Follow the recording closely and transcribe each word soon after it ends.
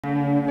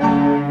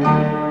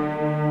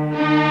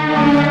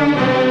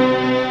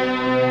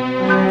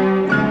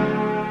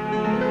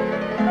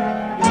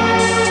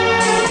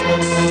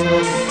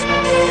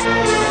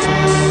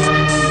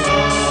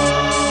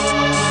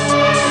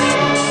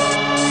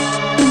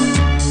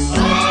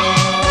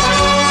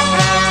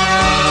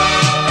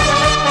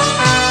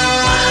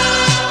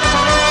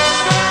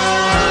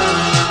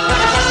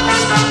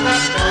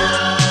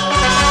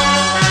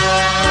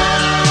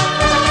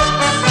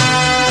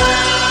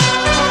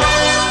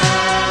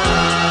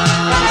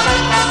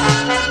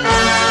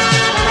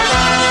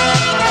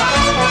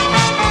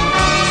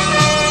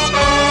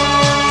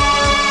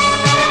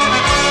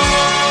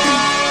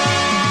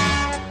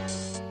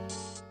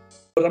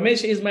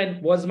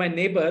Ramesh was my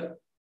neighbor,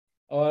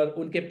 और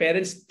उनके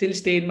parents still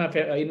stay in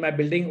my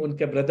building.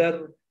 उनके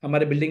brother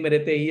हमारे building में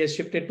रहते हैं. He has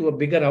shifted to a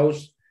bigger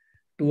house,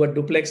 to a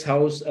duplex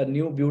house, a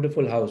new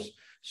beautiful house.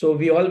 So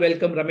we all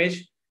welcome Ramesh.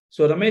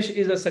 So Ramesh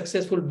is a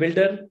successful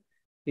builder.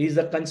 He is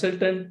a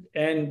consultant,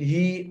 and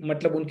he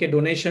मतलब उनके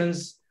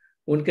donations,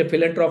 उनके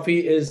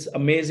philanthropy is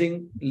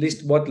amazing.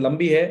 List बहुत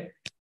लंबी है.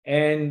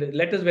 And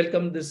let us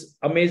welcome this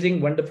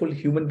amazing, wonderful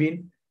human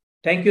being.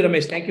 Thank you,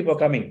 Ramesh. Thank you for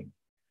coming.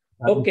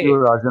 Thank you,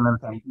 Rajan, and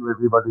thank you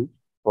everybody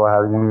for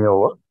having me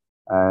over.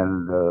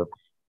 And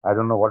I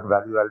don't know what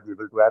value I'll be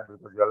able to add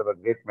because you all have a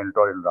great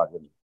mentor in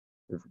Rajan.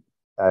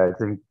 I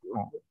think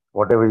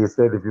whatever you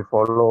said, if you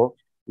follow,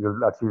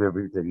 you'll achieve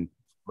everything.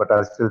 But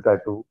I'll still try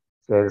to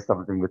share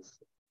something which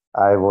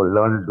I will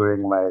learn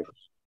during my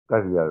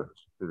career,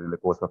 during the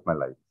course of my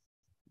life.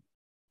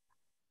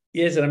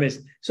 Yes,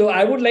 Ramesh. So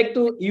I would like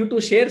you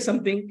to share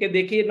something. कि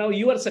देखिए, now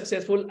you are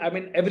successful. I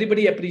mean,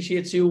 everybody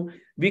appreciates you.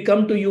 We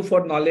come to you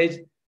for knowledge.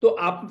 तो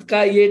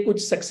आपका ये कुछ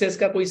success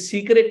का कोई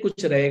secret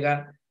कुछ रहेगा,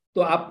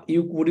 तो आप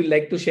would you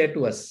like to share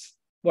to us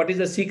what is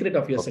the secret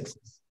of your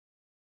success?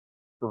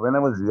 So when I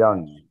was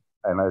young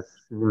and I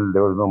feel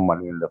there was no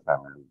money in the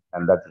family,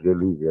 and that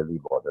really really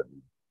bothered me.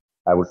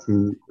 I would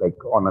see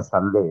like on a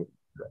Sunday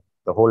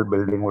the whole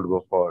building would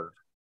go for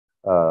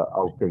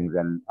outings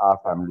and our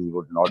family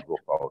would not go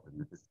for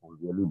outings. This would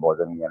really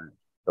bother me, and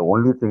the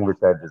only thing which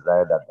I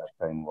desired at that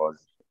time was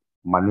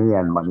money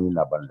and money in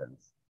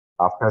abundance.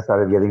 After I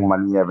started getting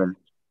money,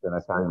 when I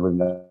started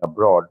going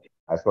abroad,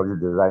 I saw the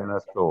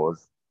designer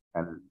stores,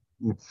 and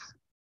each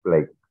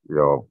like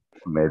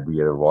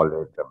maybe a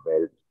wallet, a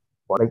belt,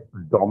 like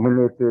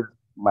dominated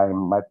my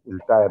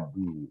entire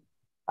being.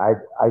 I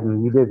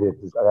needed it.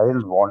 I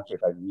didn't want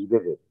it. I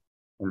needed it.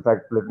 In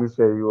fact, let me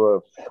share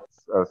you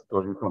a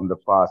story from the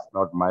past,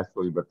 not my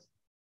story, but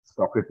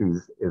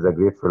Socrates is a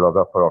great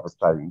philosopher of his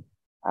time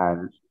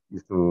and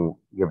used to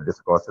give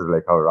discourses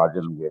like how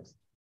Rajan gives.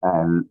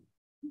 And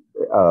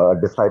a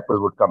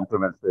disciple would come to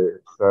him and say,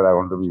 "Sir, I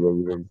want to be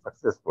very, very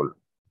successful."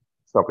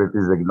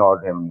 Socrates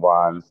ignored him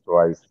once,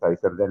 twice, thrice,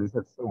 and then he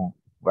said, "So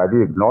why do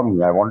you ignore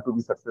me? I want to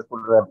be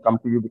successful. I've come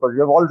to you because you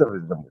have all the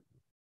wisdom with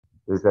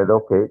you." He said,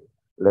 "Okay,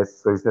 let's."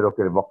 So he said,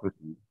 "Okay, walk with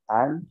me."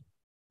 And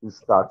he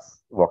starts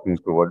walking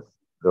towards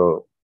the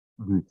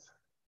beach.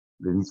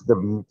 They reach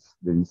the beach,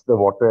 they reach the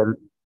water, and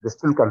they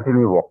still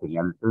continue walking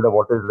until the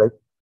water is like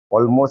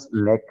almost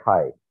neck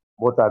high.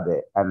 Both are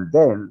there. And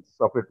then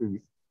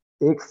Socrates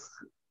takes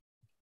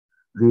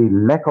the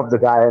neck of the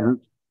guy and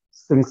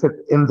sinks it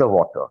in the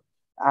water.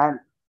 And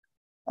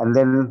and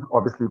then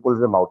obviously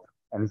pulls him out.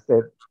 And he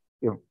said,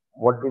 if,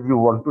 "What did you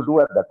want to do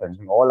at that time?"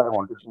 "All I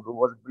wanted to do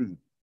was breathe."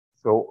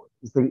 So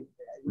he's saying,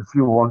 if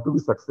you want to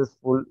be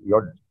successful,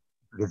 your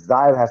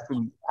desire has to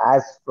be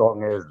as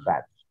strong as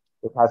that.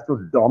 It has to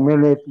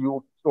dominate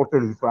you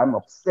totally. So I'm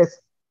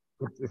obsessed.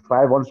 If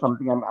I want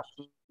something, I'm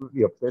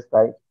absolutely obsessed.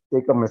 I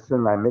take a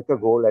mission, I make a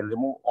goal, and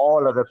remove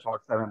all other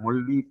thoughts, and I'm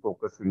only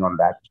focusing on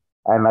that.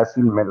 And I've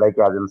seen, like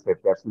Rajan said,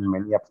 I've seen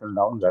many ups and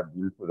downs. I've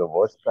been through the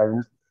worst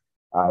times.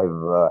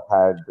 I've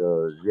had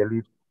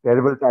really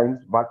terrible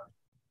times, but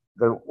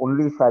the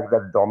only fact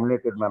that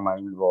dominated my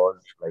mind was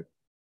like,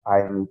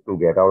 I need to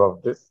get out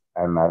of this,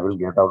 and I will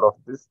get out of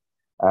this.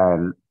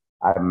 And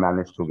I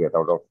managed to get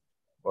out of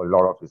a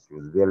lot of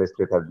issues. Real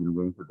estate has been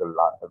going through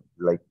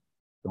like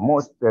the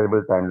most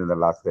terrible times in the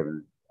last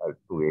 7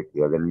 to 8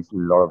 years. And we've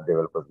seen a lot of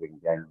developers being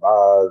behind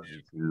bars.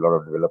 We've seen a lot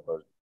of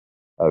developers,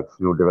 a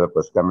few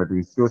developers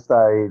committing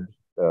suicide.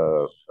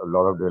 A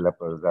lot of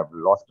developers have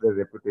lost their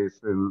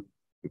reputation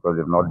because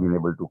they've not been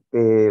able to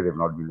pay, they've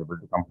not been able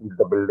to complete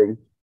the building.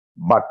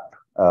 But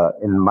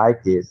in my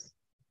case,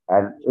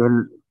 and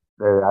even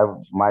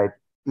my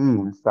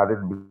team started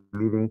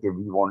believing that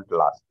we won't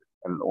last.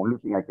 And the only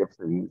thing I kept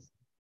saying is,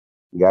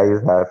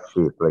 guys, have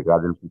faith, like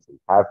Rajan keeps saying,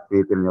 have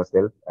faith in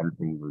yourself and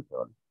things will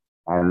turn.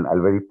 And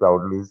I'll very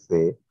proudly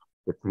say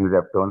the things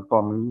have turned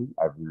for me.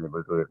 I've been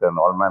able to return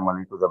all my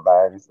money to the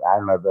banks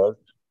and others.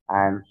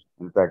 And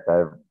in fact,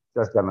 I've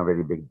just done a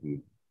very big deal.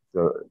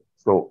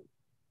 So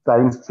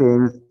times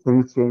change,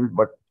 things change,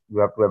 but you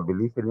have to have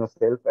belief in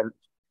yourself and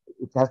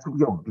it has to be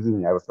your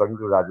being. I was talking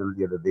to Rajan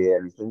the other day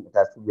and he's saying it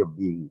has to be a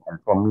being. And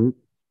for me,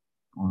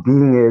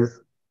 being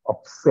is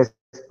obsessed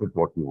with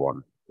what you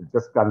want. It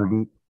just can't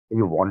be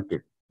you want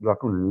it. You have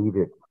to need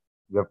it.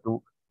 You have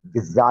to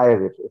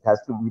desire it. It has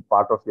to be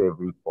part of your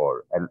every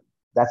core. And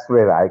that's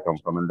where I come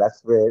from. And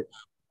that's where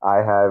I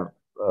have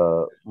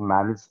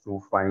managed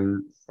to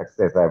find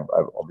success. I've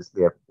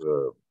obviously have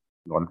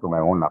gone through my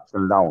own ups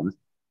and downs.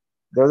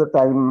 There was a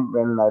time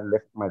when I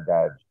left my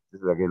dad.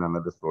 This is again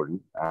another story.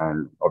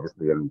 And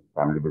obviously, and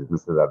family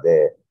businesses are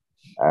there.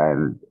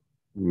 And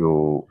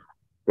you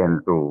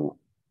tend to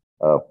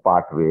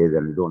part ways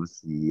and you don't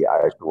see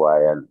eye to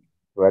eye. And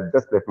so I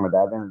just left my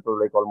dad, and it was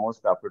like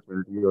almost after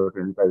 20 or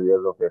 25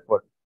 years of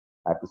effort,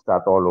 I had to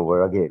start all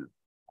over again.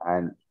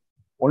 And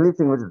only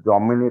thing which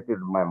dominated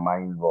my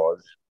mind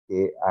was,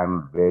 okay,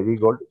 I'm very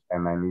good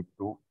and I need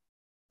to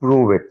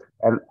prove it.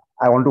 And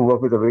I want to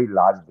work with a very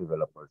large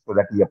developer so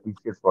that he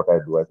appreciates what I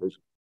do.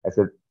 I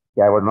said,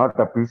 yeah, I was not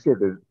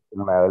appreciated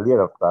in my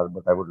earlier avatars,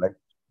 but I would like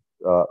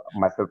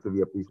myself to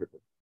be appreciated.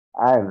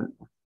 And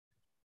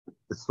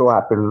it so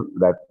happened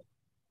that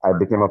I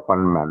became a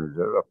fund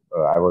manager.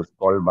 I was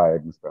called by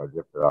Mr.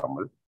 Ajay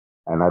Ramal,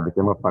 and I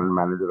became a fund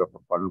manager of a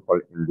fund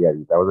called India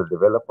REIT. I was a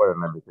developer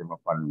and I became a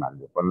fund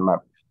manager.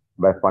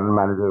 By fund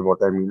manager,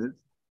 what I mean is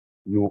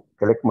you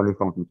collect money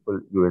from people,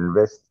 you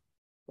invest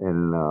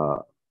in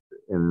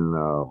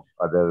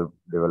other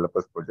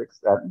developers'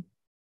 projects, and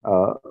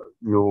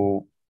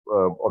you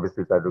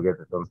obviously try to get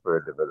returns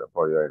for your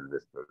for your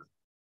investors.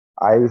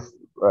 I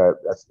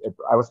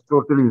I was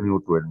totally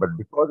new to it, but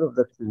because of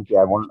that thing,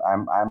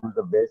 I'm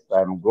the best.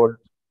 I'm good.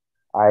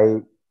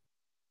 I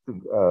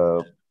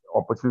uh,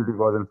 opportunity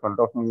was in front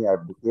of me. I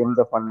became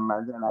the fund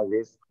manager and I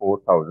raised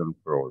 4,000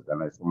 crores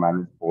and I used to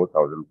manage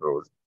 4,000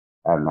 crores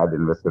and I'd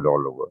invested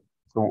all over.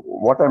 So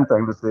what I'm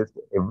trying to say is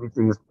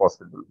everything is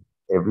possible.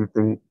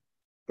 Everything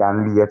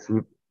can be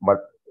achieved, but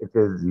it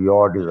is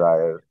your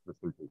desire which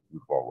will take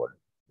you forward.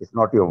 It's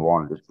not your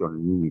want, it's your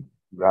need.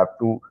 You have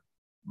to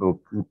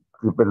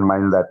keep in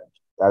mind that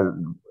as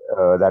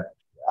that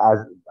as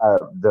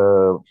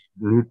the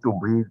need to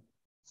breathe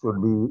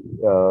should be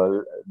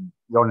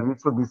your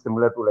needs should be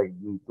similar to like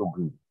need to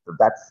breathe. So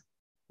that's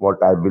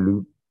what I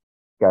believe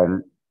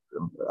can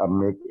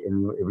make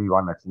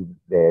everyone achieve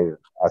their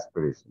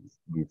aspirations,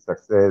 be it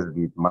success,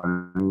 be it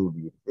money,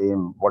 be it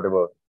fame,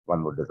 whatever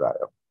one would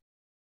desire.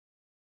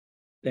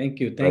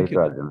 Thank you, Right, thank you,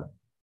 Rajan?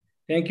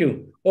 Thank you.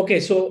 Okay,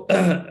 सो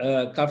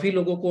काफी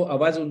लोगों को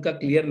आवाज उनका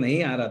clear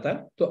नहीं आ रहा था,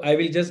 तो I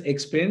will just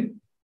explain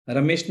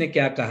Ramesh ने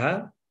क्या कहा.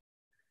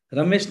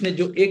 रमेश ने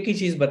जो एक ही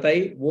चीज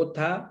बताई वो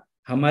था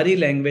हमारी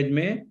लैंग्वेज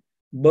में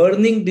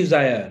बर्निंग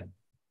डिजायर.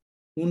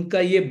 उनका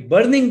ये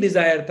बर्निंग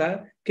डिजायर था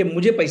कि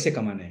मुझे पैसे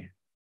कमाने हैं.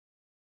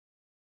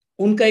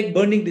 उनका एक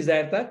बर्निंग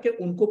डिजायर था कि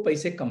उनको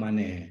पैसे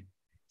कमाने हैं.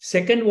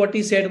 Second what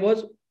he said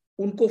was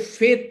उनको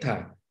फेथ था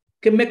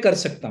कि मैं कर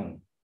सकता हूं.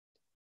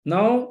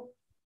 Now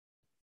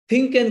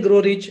think and grow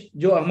rich,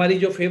 जो हमारी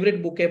जो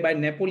फेवरेट बुक है बाय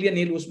नेपोलियन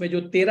हिल, उसमें जो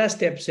 13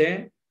 स्टेप्स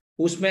हैं,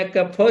 उसमें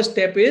का first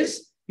step is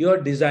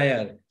your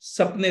desire,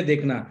 सपने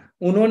देखना.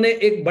 उन्होंने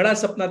एक बड़ा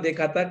सपना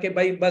देखा था कि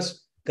भाई बस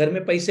घर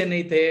में पैसे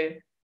नहीं थे,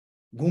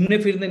 घूमने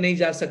फिरने नहीं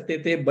जा सकते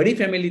थे, बड़ी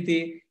फैमिली थी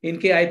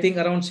इनके. I think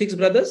around 6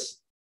 brothers,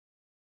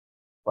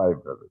 5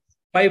 brothers.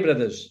 5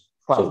 brothers.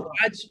 सो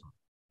 5.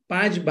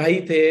 पांच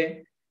भाई थे,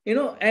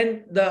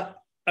 and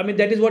I mean,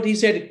 that is what he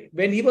said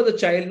when he was a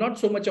child. Not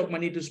so much of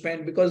money to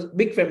spend because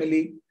big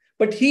family,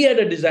 but he had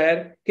a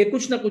desire कि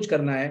कुछ ना कुछ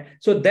करना है.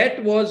 So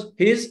that was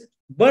his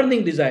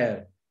burning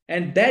desire,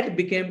 and that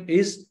became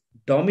his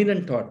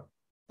dominant thought.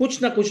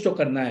 कुछ ना कुछ तो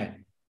करना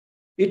है.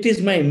 It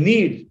is my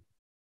need.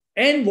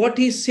 And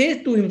what he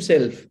says to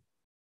himself,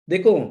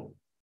 देखो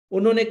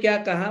उन्होंने क्या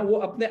कहा, वो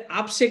अपने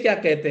आप से क्या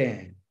कहते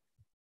हैं.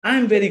 I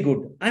am very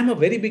good, I am a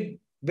very big,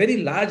 very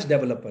large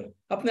developer.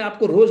 अपने आप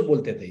को रोज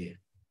बोलते थे ये.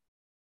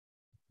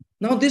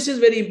 Now this is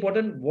very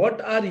important.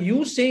 What are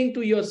you saying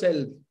to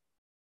yourself?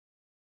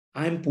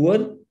 I am poor,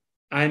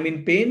 I am in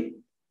pain,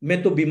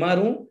 मैं तो बीमार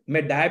हूं,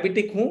 मैं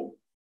डायबिटिक हूं,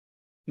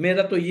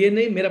 मेरा तो ये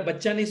नहीं, मेरा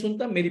बच्चा नहीं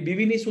सुनता, मेरी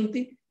बीवी नहीं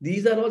सुनती.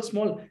 These are all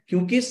small.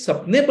 क्योंकि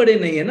सपने बड़े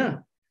नहीं है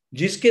ना.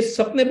 जिसके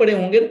सपने बड़े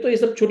होंगे तो ये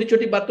सब छोटी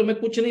छोटी बातों में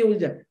कुछ नहीं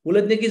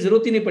उलझने की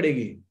जरूरत ही नहीं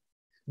पड़ेगी.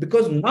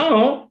 Because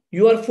now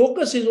your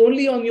focus is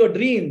only on your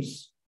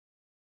dreams.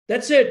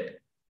 That's it.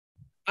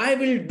 I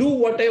will do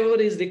whatever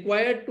is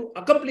required to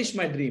accomplish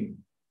my dream.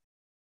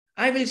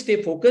 I will stay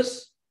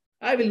focused.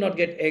 I will not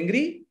get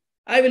angry.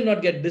 I will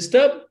not get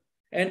disturbed.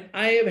 And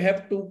I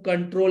have to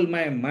control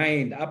my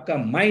mind. Aapka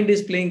mind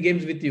is playing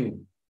games with you.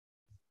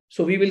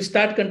 So we will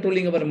start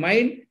controlling our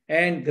mind,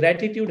 and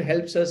gratitude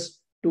helps us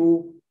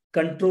to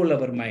control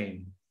our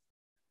mind.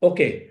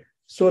 Okay.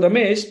 So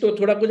Ramesh, तो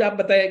थोड़ा कुछ आप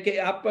बताया कि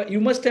आप you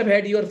must have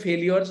had your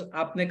failures.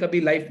 आपने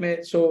कभी life में,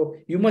 so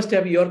you must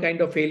have your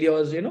kind of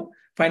failures,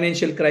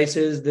 financial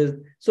crisis. This.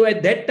 So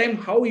at that time,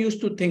 how you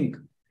used to think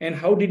and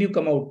how did you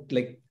come out?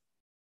 Like,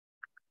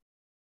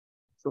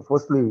 So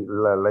firstly,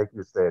 like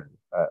you said,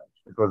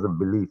 it was a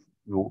belief.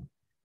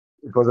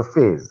 It was a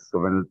phase. So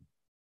when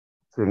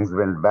things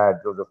went bad,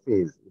 it was a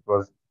phase. It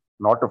was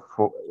not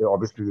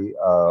obviously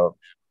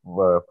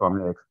from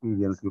your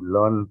experience, you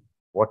learn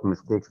what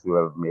mistakes you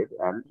have made,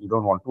 and you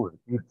don't want to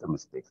repeat the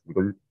mistakes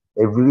because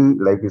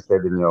like you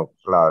said in your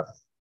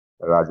class,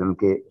 Rajan,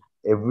 ke,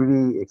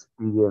 every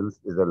experience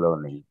is a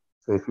learning.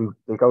 So if you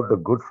take out the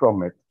good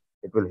from it,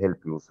 it will help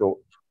you. So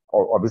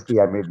obviously,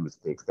 I made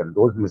mistakes, and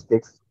those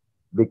mistakes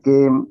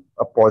became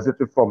a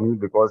positive for me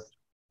because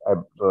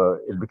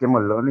it became a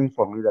learning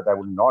for me that I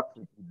would not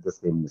repeat the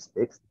same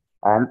mistakes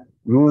and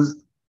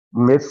use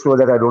make sure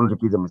that I don't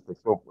repeat the mistakes.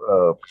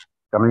 So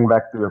coming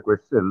back to your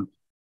question,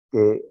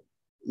 okay,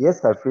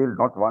 yes, I failed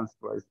not once,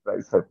 twice,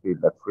 thrice. I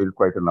failed. I failed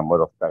quite a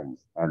number of times,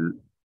 and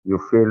you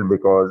fail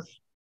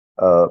because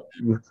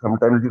you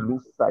sometimes you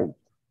lose sight.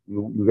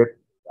 You get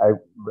I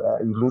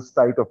you lose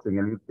sight of things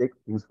and you take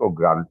things for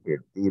granted.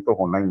 ये तो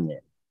होना ही है.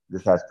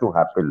 This has to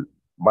happen.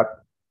 But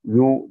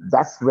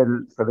that's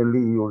when suddenly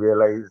you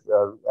realize,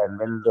 and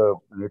when the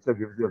nature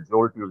gives you a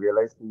jolt, you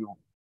realize you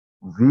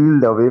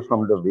veiled away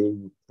from the way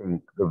you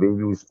think, the way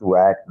you used to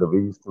act, the way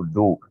you used to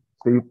do.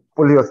 So you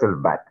pull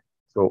yourself back.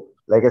 So,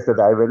 like I said,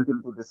 I went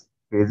into this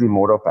crazy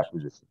mode of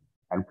acquisition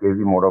and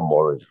crazy mode of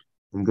borrowing,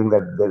 thinking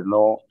that there's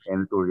no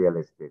end to real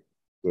estate.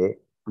 Okay,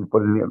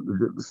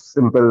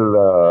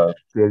 simple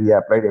theory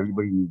applied.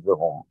 Everybody needs a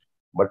home,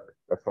 but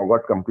I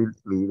forgot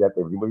completely that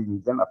everybody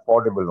needs an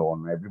affordable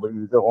home. Everybody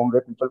needs a home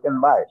where people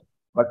can buy.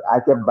 But I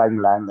kept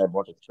buying land. I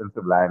bought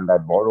expensive land. I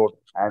borrowed,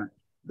 and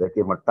there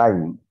came a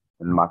time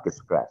when markets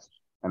crashed.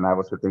 And I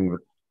was sitting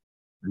with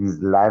these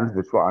lands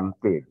which were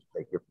unpaid.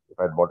 Like if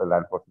I bought a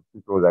land for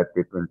 50 crores, I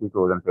paid 20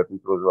 crores and 30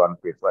 crores were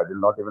unpaid. So I did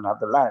not even have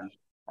the land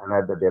and I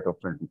had the debt of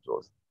 20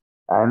 crores.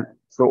 And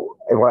so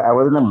I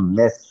was in a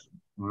mess.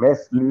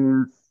 Mess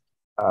means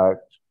uh,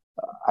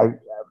 I,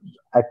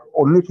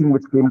 only thing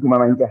which came to my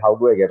mind is how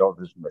do I get out of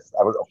this mess?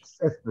 I was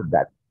obsessed with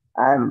that.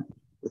 And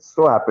it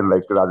so happened,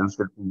 like Rajan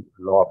said, the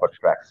law of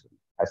attraction.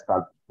 I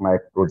start my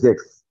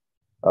projects,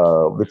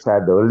 which I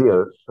had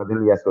earlier.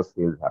 Suddenly I saw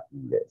sales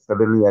happening there.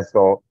 Suddenly I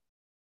saw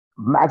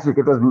magic.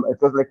 It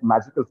was like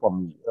magical for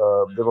me.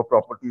 There were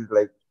properties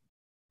like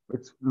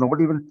which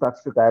nobody even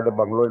touched it. I had a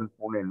bungalow in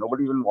Pune.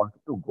 Nobody even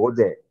wanted to go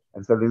there.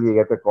 And suddenly you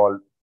get a call,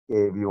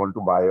 hey, we want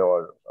to buy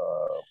your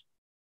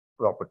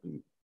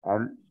property.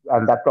 And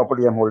that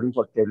property I'm holding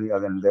for 10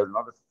 years, and there's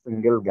not a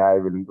single guy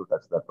willing to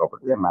touch that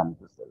property. I managed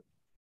to sell.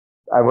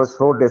 I was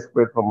so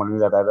desperate for money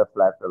that I had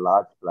a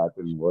large flat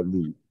in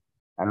Worli,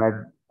 and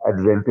I'd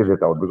rented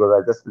it out because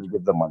I just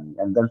needed the money.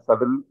 And then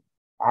suddenly,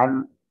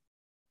 and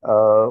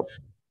uh,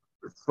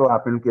 it so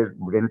happened that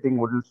renting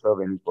wouldn't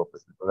serve any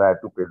purpose because I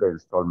had to pay the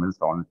installments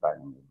on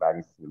time.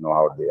 Banks, you know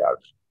how they are.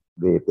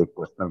 They take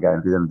personal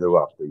guarantees and they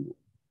go after you.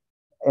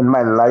 In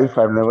my life,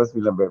 I've never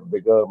seen a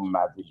bigger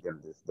magic than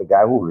this. The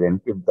guy who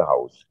rented the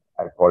house,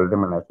 I called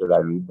him and I said,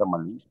 I need the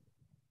money.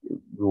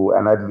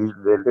 And I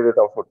rented it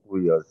out for 2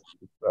 years.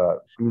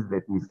 Please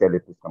let me sell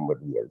it to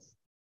somebody else.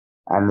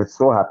 And it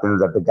so happens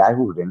that the guy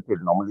who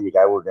rented, normally the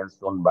guy who rents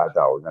don't buy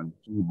the house, and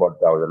he bought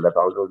the house, and that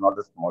house was not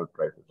a small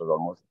price, it was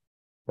almost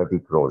 30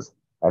 crores.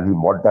 And he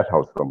bought that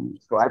house from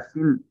me. So I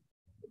feel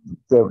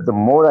the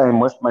more I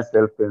immersed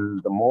myself in,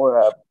 the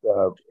more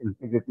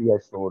integrity I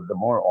showed, the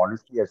more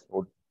honesty I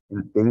showed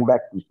in paying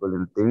back people,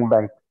 in paying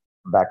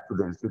back to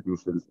the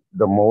institutions,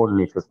 the more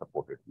nature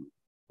supported me.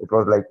 It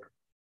was like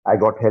I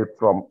got help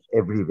from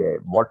everywhere.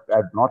 What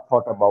I'd not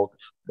thought about,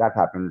 that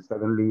happened.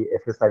 Suddenly,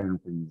 FSI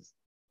increased,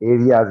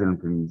 areas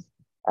increased,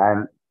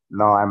 and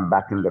now I'm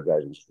back in the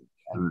driving seat.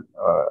 And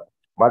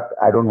but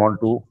I don't want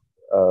to.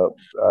 Uh,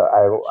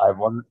 I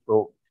want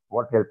so.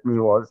 What helped me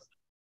was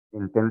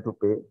intent to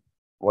pay.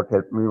 What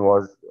helped me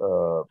was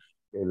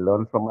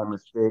learn from my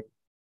mistake.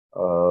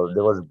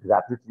 There was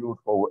gratitude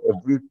for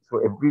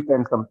every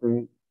time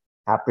something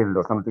happened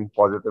or something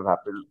positive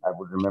happened, I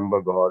would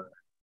remember God.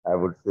 I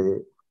would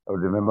say, I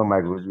would remember my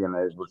Guruji and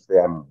I would say,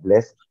 I'm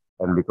blessed.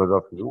 And because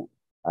of you,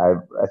 I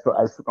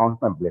used to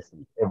count my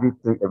blessings.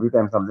 Every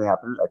time something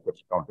happened, I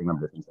kept counting my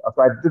blessings.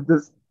 So I did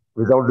this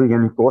without doing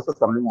any course or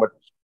something, but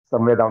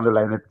somewhere down the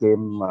line, it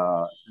came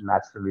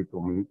naturally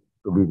to me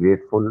to be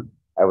grateful.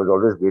 I was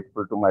always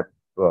grateful to my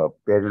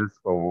parents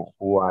for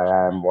who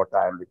I am, what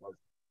I am, because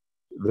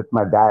with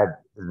my dad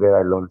is where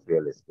I learned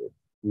real estate.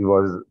 He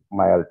was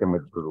my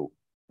ultimate guru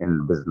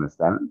in business,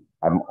 and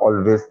I'm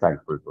always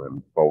thankful to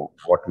him for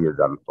what he has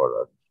done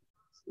for us.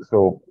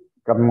 So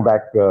coming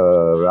back,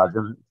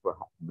 Rajan,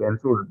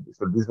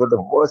 so these were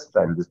the worst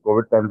times. These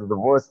COVID times were the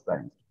worst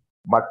times,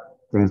 but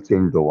things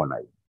changed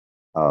overnight.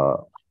 Uh,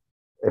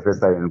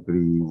 FSI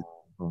increased,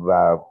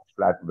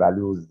 flat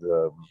values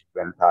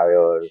went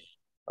higher,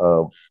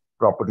 uh,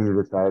 properties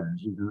which had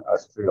been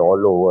astray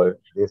all over,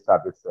 they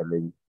started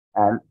selling.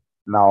 And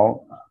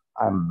now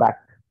I'm back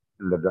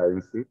in the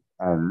driving seat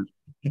and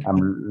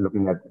I'm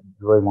looking at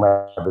growing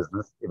my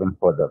business even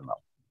further now.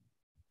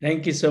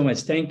 Thank you so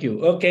much, thank you.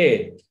 Okay,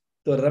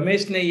 तो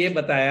रमेश ने ये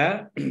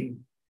बताया,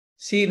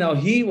 सी now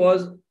he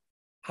was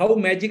how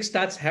magic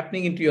starts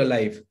happening into your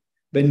life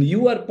when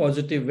you are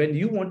positive, when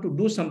you want to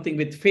do something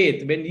with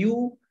faith, when you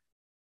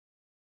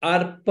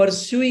are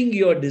pursuing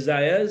your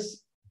desires,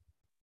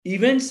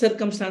 events,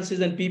 circumstances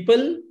and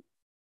people,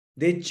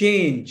 they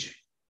change.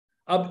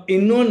 अब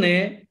इन्होंने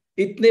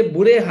इतने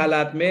बुरे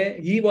हालात में,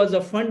 he was a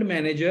fund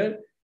manager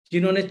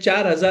जिन्होंने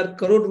 4,000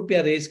 करोड़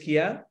रुपया raise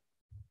किया,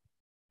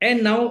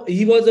 And now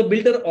he was a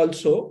builder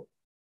also.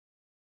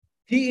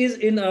 He is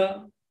in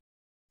a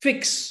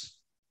fix.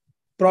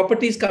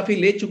 Properties काफी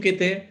ले चुके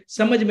थे,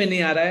 समझ में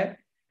नहीं आ रहा है.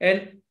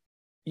 And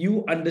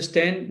you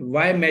understand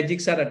why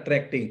magics are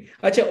attracting.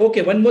 अच्छा,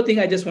 okay, one more thing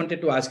I just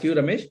wanted to ask you,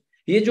 Ramesh.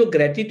 ये जो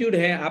gratitude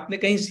है, आपने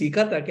कहीं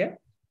सीखा था क्या?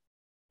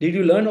 Did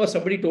you learn or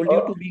somebody told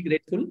you to be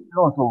grateful?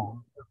 No,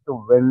 so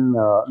when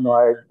no,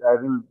 I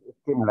didn't. It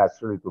came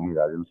naturally to me,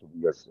 Rajan. To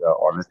be just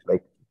honest,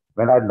 like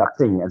when I had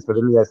nothing, and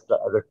suddenly as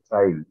a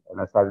child,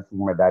 and I started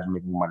seeing my dad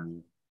making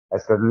money, I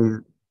suddenly,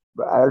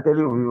 I'll tell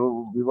you,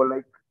 we were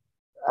like,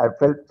 I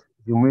felt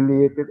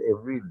humiliated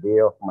every day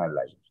of my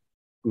life.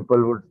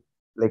 People would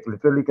like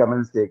literally come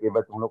and say, "Okay,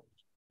 but तुम लोग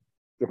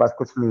के पास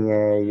कुछ नहीं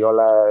है.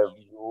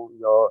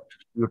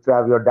 You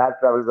travel. Your dad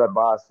travels by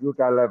bus. You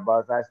travel by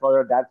bus. I saw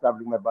your dad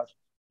traveling by bus,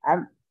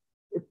 and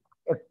it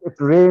it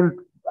rained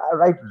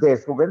right there.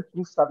 So when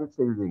things started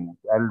changing,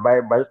 and by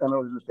the time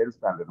I was in the 10th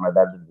standard, my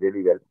dad did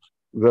really well.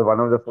 We were one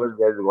of the first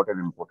guys who got an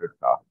imported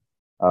car,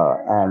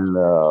 and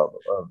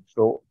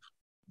so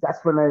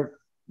that's when I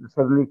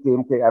suddenly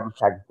came. Okay, I'm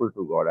thankful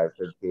to God. I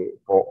said, okay,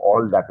 for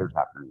all that is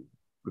happening,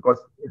 because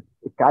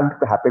it can't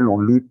happen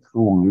only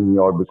through me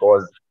or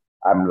because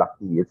I'm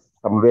lucky. It's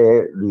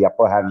somewhere the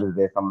upper hand is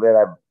there. Somewhere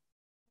I've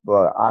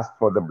asked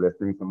for the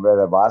blessing.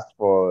 Somewhere I've asked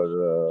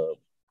for.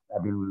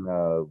 I've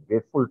been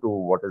grateful to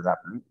what is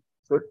happening.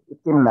 So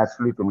it came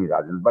naturally to me,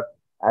 Rajan. But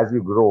as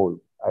you grow,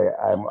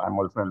 I'm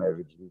also an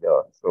avid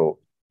reader. So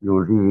you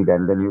read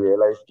and then you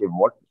realize okay,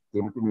 what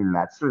came to me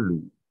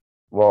naturally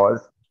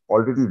was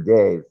already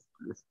there.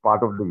 It's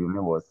part of the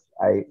universe.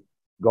 I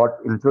got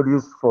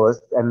introduced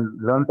first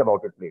and learned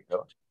about it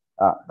later.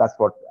 That's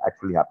what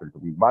actually happened to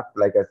me. But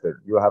like I said,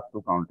 you have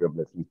to count your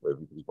blessings for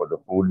everything, for the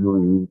food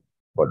you eat,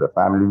 for the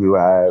family you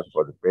have,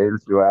 for the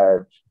parents you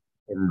have,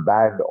 in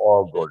bad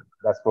or good.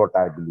 That's what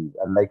I believe.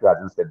 And like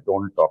Rajan said,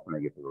 don't talk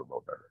negative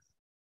about others.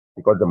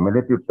 Because the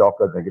minute you talk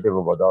negative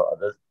about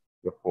others,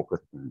 your focus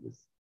changes.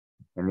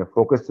 When your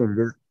focus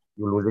changes,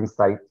 you're losing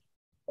sight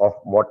of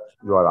what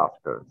you are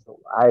after. So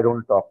I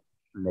don't talk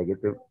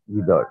negative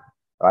either.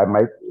 I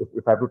might,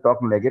 if I have to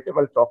talk negative,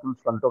 I'll talk in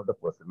front of the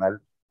person. I'll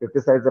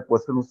criticize the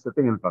person who's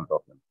sitting in front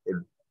of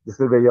him. This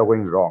is where you're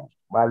going wrong.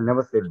 But I'll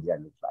never say it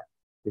behind his back.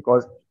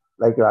 Because,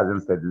 like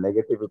Rajan said,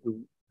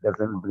 negativity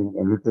doesn't bring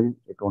anything.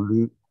 It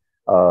only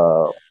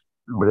uh,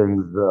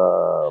 brings,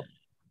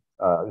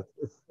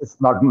 it's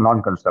not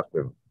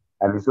non-constructive.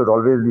 And you should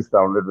always be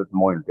surrounded with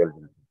more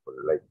intelligent people.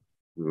 Like,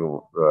 you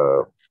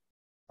know,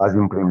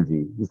 Azim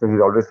Premji. He said he's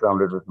always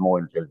surrounded with more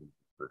intelligent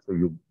people. So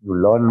you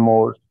learn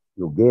more,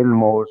 you gain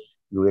more,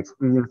 you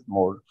experience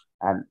more,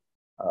 and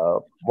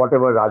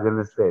whatever Rajan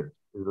has said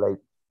is like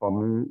for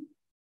me,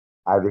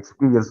 I've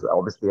experienced.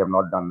 Obviously, I've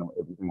not done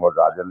everything what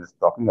Rajan is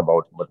talking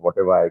about, but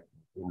whatever I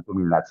came to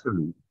me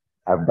naturally,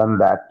 I've done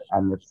that,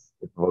 and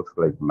it works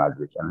like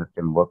magic, and it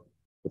can work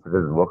if it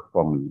has worked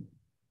for me.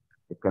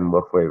 It can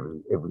work for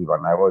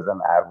everyone. I was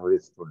an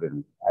average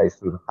student. I used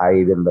to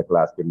hide in the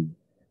class when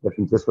the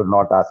teachers would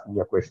not ask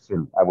me a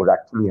question. I would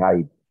actually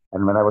hide.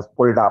 And when I was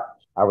pulled up,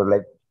 I was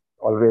like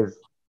always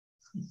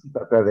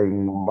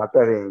stuttering,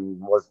 muttering,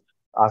 was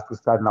asked to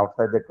stand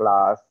outside the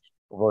class,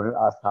 was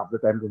asked half the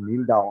time to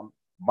kneel down.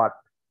 But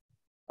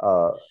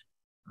uh,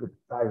 with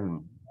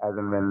time, as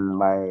in when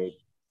my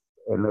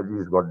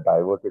energies got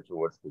diverted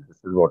towards it, this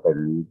is what I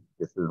need,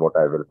 this is what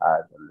I will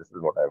have, and this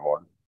is what I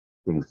want,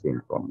 things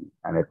changed for me.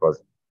 And it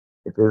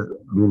has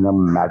been a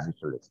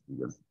magical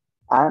experience.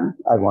 And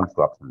I went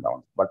through ups and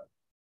downs, but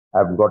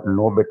I've got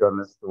no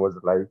bitterness towards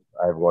life.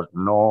 I've got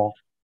no,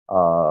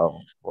 uh,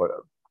 what-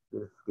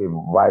 okay,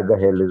 why the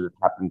hell is it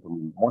happening to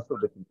me? Most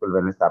of the people,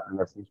 when it's happening,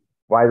 I see,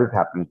 why is it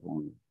happening to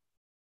me?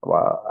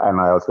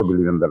 And I also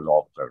believe in the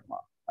law of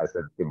karma. I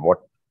said, okay,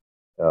 what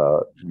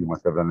you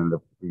must have done in the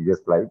previous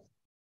life,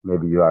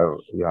 maybe you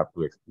have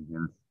to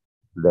experience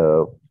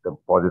the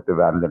positive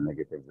and the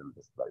negatives in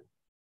this life.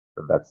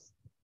 So that's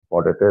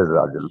what it is,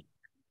 Rajan.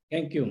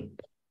 Thank you.